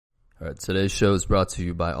All right, today's show is brought to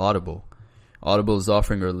you by Audible. Audible is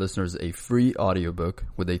offering our listeners a free audiobook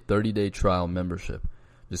with a 30-day trial membership.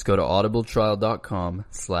 Just go to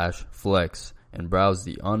audibletrial.com/flex and browse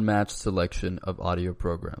the unmatched selection of audio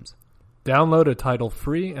programs. Download a title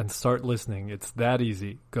free and start listening. It's that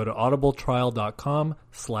easy. Go to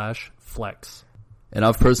audibletrial.com/flex. And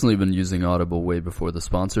I've personally been using Audible way before the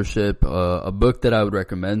sponsorship. A book that I would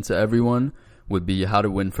recommend to everyone would be How to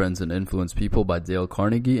Win Friends and Influence People by Dale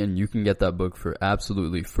Carnegie, and you can get that book for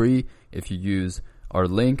absolutely free if you use our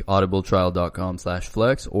link,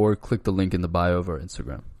 audibletrial.com/flex, or click the link in the bio of our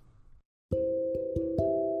Instagram.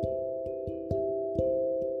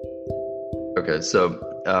 Okay, so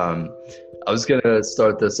I was going to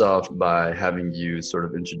start this off by having you sort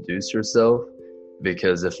of introduce yourself,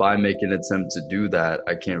 because if I make an attempt to do that,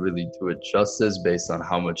 I can't really do it justice based on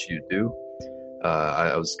how much you do.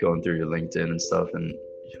 I was going through your LinkedIn and stuff, and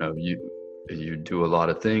you do a lot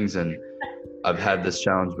of things, and I've had this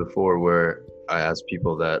challenge before where I ask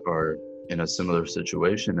people that are in a similar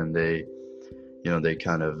situation, and they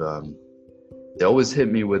kind of they always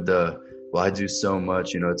hit me with well, I do so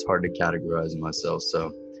much, it's hard to categorize myself.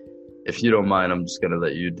 So if you don't mind, I'm just gonna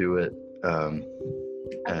let you do it. Of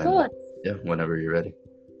course. Yeah, whenever you're ready.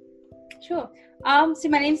 Sure. So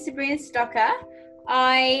my name is Sabrina Stocker.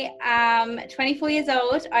 I am 24 years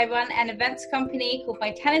old. I run an events company called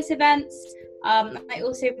My Tennis Events. I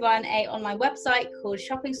also run an online website called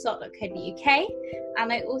shoppingslot.co.uk,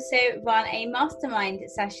 and I also run a mastermind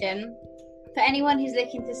session for anyone who's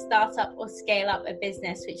looking to start up or scale up a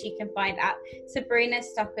business, which you can find at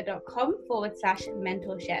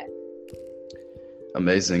sabrinastocker.com/mentorship.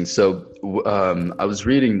 Amazing. So I was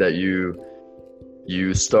reading that you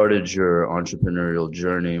started your entrepreneurial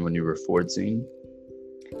journey when you were 14.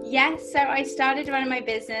 Yes, so I started running my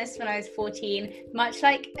business when I was 14. Much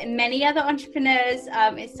like many other entrepreneurs,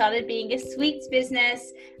 it started being a sweets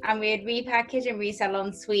business, and we would repackage and resell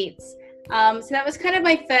on sweets. So that was kind of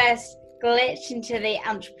my first glitch into the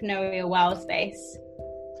entrepreneurial world space.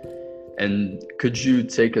 And could you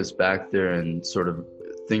take us back there and sort of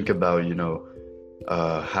think about,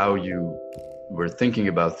 how you were thinking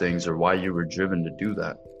about things, or why you were driven to do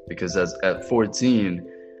that? Because at 14,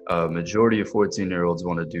 majority of 14-year-olds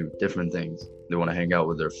want to do different things. They want to hang out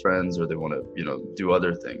with their friends, or they want to, do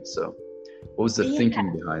other things. So what was the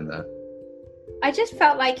thinking behind that? I just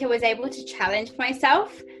felt like I was able to challenge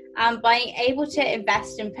myself. By able to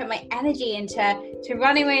invest and put my energy into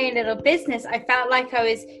running my own little business, I felt like I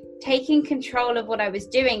was taking control of what I was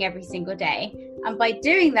doing every single day. And by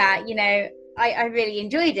doing that, I really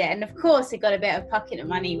enjoyed it. And of course, I got a bit of pocket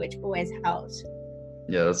money, which always helped.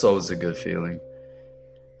 Yeah, that's always a good feeling.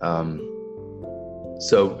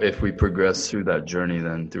 So if we progress through that journey,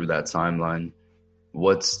 then through that timeline,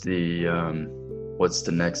 what's the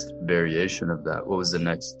next variation of that? What was the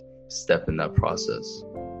next step in that process?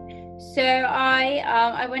 So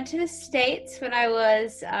I went to the States when I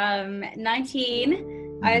was 19.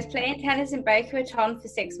 I was playing tennis in Boca Raton for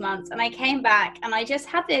 6 months, and I came back and I just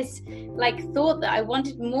had this thought that I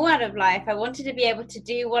wanted more out of life. I wanted to be able to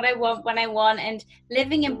do what I want when I want, and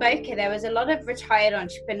living in Boca, there was a lot of retired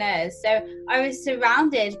entrepreneurs. So I was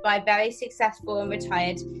surrounded by very successful and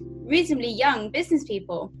retired, reasonably young business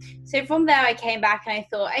people. So from there, I came back and I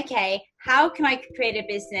thought, okay, how can I create a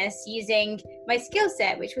business using my skill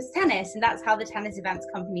set, which was tennis? And that's how the Tennis Events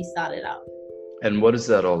company started up. And what is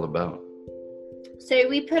that all about? So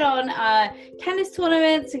we put on tennis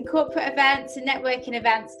tournaments and corporate events and networking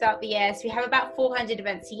events throughout the year. So we have about 400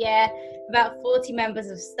 events a year, about 40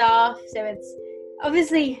 members of staff. So it's a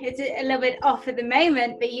little bit off at the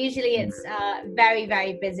moment, but usually it's very,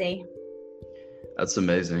 very busy. That's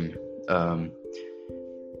amazing.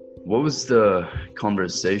 What was the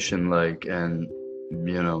conversation like? And,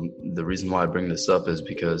 the reason why I bring this up is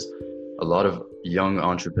because a lot of young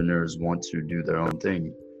entrepreneurs want to do their own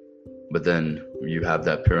thing, but then you have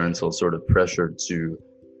that parental sort of pressure to,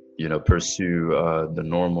 pursue the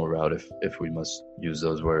normal route, if we must use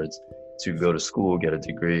those words, to go to school, get a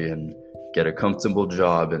degree, and get a comfortable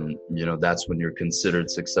job. And, that's when you're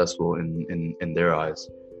considered successful in their eyes.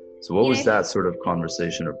 So what was that sort of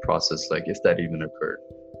conversation or process like, if that even occurred?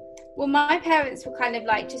 Well, my parents were kind of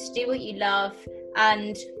like, just do what you love.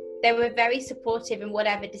 And they were very supportive in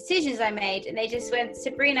whatever decisions I made. And they just went,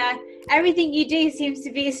 Sabrina, everything you do seems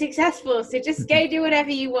to be successful. So just go do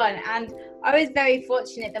whatever you want. And I was very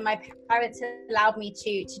fortunate that my parents allowed me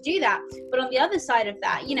to do that. But on the other side of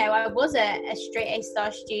that, I was a straight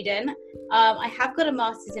A-star student. I have got a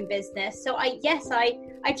master's in business. So I check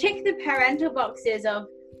the parental boxes of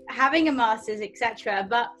having a master's, etc.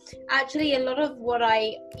 But actually, a lot of what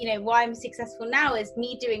why I'm successful now is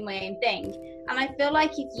me doing my own thing. And I feel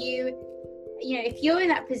like if you're in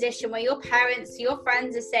that position where your parents, your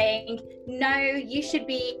friends are saying, no, you should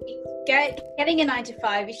be getting a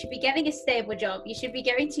 9-to-5, you should be getting a stable job, you should be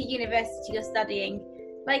going to university or studying.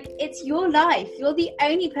 Like, it's your life. You're the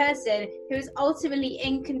only person who is ultimately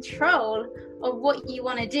in control of what you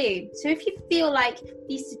want to do. So if you feel like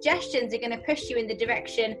these suggestions are going to push you in the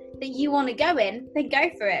direction that you want to go in, then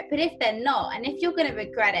go for it. But if they're not, and if you're going to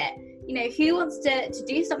regret it, who wants to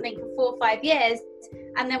do something for 4 or 5 years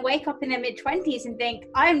and then wake up in their mid-20s and think,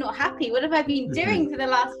 I'm not happy. What have I been doing for the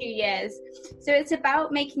last few years? So it's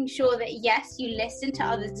about making sure that, yes, you listen to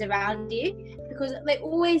others around you, because they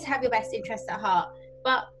always have your best interests at heart,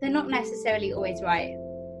 but they're not necessarily always right.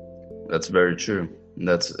 That's very true.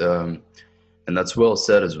 That's well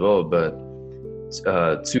said as well. But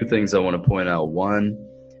 2 things I want to point out. One,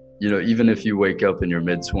 even if you wake up in your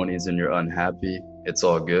mid-20s and you're unhappy, it's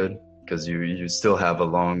all good, because you still have a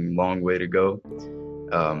long way to go.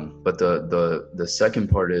 But the second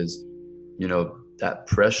part is, that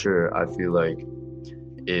pressure, I feel like,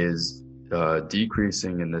 is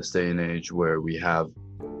decreasing in this day and age, where we have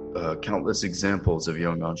countless examples of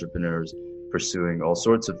young entrepreneurs pursuing all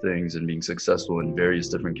sorts of things and being successful in various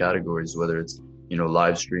different categories, whether it's,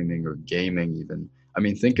 live streaming or gaming even. I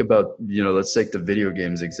mean, think about, let's take the video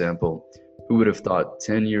games example. Who would have thought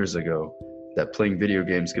 10 years ago that playing video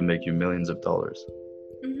games can make you millions of dollars?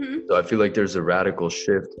 Mm-hmm. So I feel like there's a radical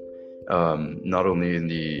shift, not only in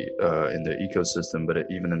the ecosystem, but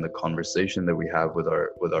even in the conversation that we have with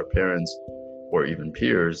our parents or even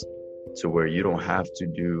peers, to where you don't have to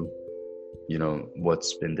do,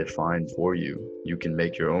 what's been defined for you. You can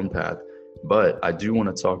make your own path. But I do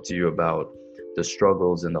want to talk to you about the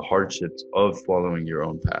struggles and the hardships of following your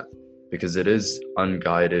own path, because it is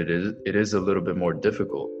unguided. It is a little bit more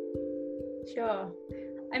difficult. Sure.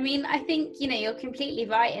 I mean, I think, you're completely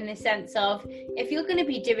right in the sense of, if you're going to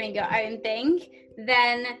be doing your own thing,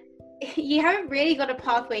 then you haven't really got a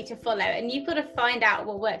pathway to follow, and you've got to find out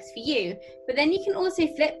what works for you. But then you can also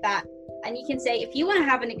flip that, and you can say, if you want to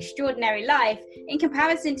have an extraordinary life in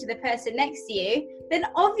comparison to the person next to you, then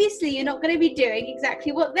obviously you're not going to be doing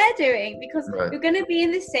exactly what they're doing, because You're going to be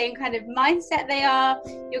in the same kind of mindset they are.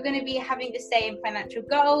 You're going to be having the same financial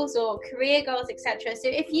goals or career goals, etc. So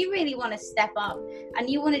if you really want to step up and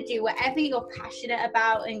you want to do whatever you're passionate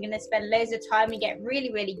about and going to spend loads of time and get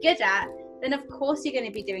really, really good at, then of course you're going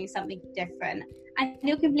to be doing something different. And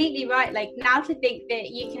you're completely right. Like, now to think that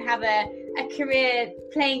you can have a career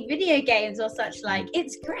playing video games or such, like,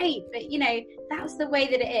 it's great, but that's the way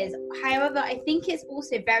that it is. However, I think it's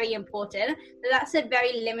also very important that that's a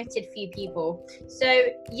very limited few people. So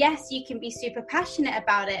yes, you can be super passionate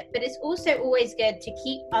about it, but it's also always good to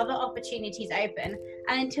keep other opportunities open.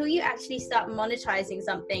 And until you actually start monetizing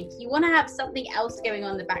something, you want to have something else going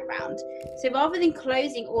on in the background. So rather than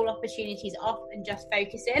closing all opportunities off and just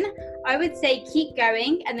focusing, I would say keep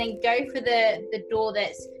going, and then go for the door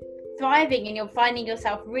that's thriving and you're finding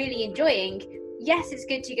yourself really enjoying. Yes, it's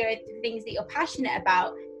good to go for things that you're passionate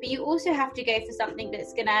about, but you also have to go for something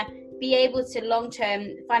that's going to be able to long-term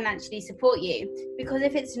financially support you. Because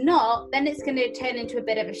if it's not, then it's going to turn into a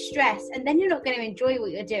bit of a stress, and then you're not going to enjoy what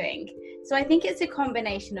you're doing. So I think it's a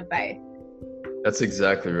combination of both. That's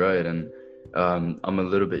exactly right. And I'm a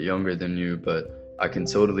little bit younger than you, but I can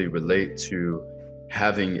totally relate to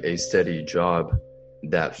having a steady job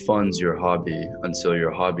that funds your hobby until your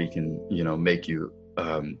hobby can, make you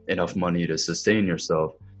enough money to sustain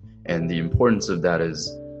yourself. And the importance of that is,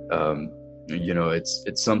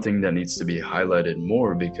 it's something that needs to be highlighted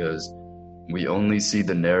more, because we only see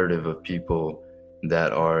the narrative of people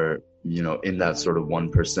that are, in that sort of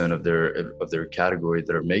 1% of their category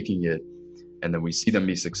that are making it. And then we see them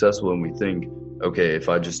be successful, and we think, okay, if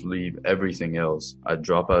I just leave everything else, I'd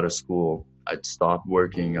drop out of school, I'd stop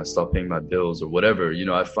working, I stop paying my bills or whatever,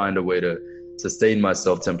 I find a way to sustain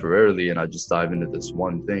myself temporarily, and I just dive into this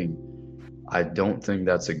one thing. I don't think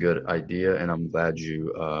that's a good idea, and I'm glad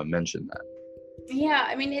you mentioned that. Yeah,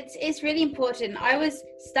 I mean, it's really important. I was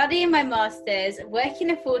studying my master's,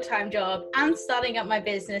 working a full-time job, and starting up my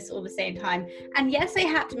business all the same time. And yes, I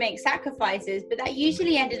had to make sacrifices, but that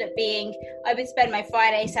usually ended up being, I would spend my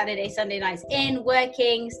Friday, Saturday, Sunday nights in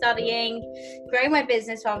working, studying, growing my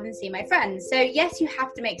business rather than seeing my friends. So yes, you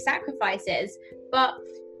have to make sacrifices, but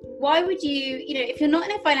why would you, if you're not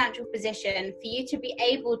in a financial position for you to be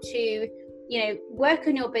able to, work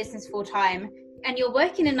on your business full time, and you're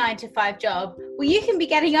working a 9 to 5 job, well, you can be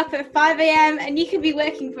getting up at 5 a.m. and you can be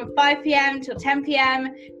working from 5 p.m. till 10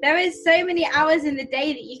 p.m. There is so many hours in the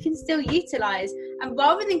day that you can still utilize. And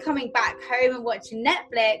rather than coming back home and watching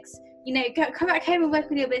Netflix, come back home and work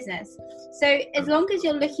on your business. So as long as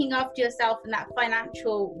you're looking after yourself in that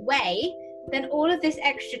financial way, then all of this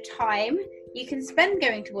extra time you can spend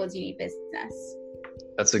going towards your new business.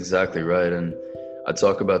 That's exactly right. And I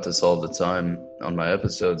talk about this all the time on my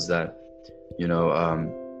episodes that,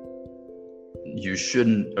 you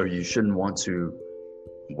shouldn't want to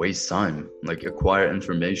waste time, like acquire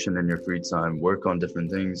information in your free time, work on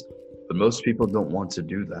different things. But most people don't want to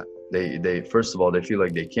do that. They first of all, they feel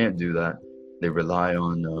like they can't do that. They rely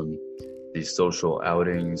on these social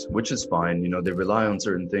outings, which is fine. They rely on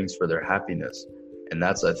certain things for their happiness. And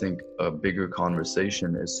that's, I think, a bigger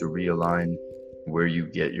conversation, is to realign where you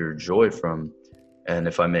get your joy from. And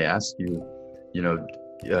if I may ask you,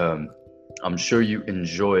 I'm sure you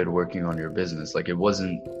enjoyed working on your business. Like, it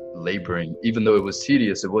wasn't laboring, even though it was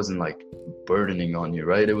tedious, it wasn't like burdening on you,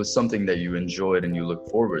 right? It was something that you enjoyed and you look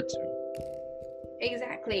forward to.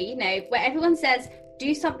 Exactly. Where everyone says,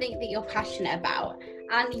 do something that you're passionate about.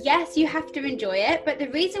 And yes, you have to enjoy it. But the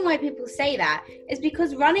reason why people say that is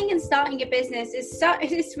because running and starting a business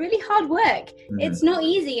it's really hard work. Mm-hmm. It's not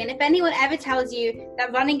easy. And if anyone ever tells you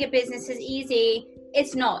that running a business is easy,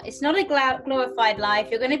 it's not. It's not a glorified life.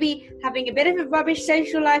 You're going to be having a bit of a rubbish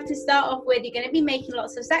social life to start off with. You're going to be making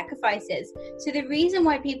lots of sacrifices. So the reason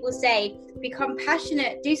why people say become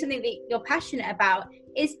passionate, do something that you're passionate about,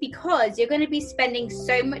 is because you're going to be spending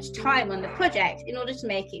so much time on the project in order to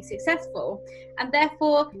make it successful. And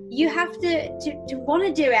therefore, you have to want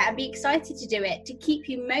to do it and be excited to do it, to keep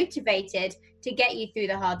you motivated to get you through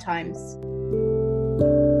the hard times.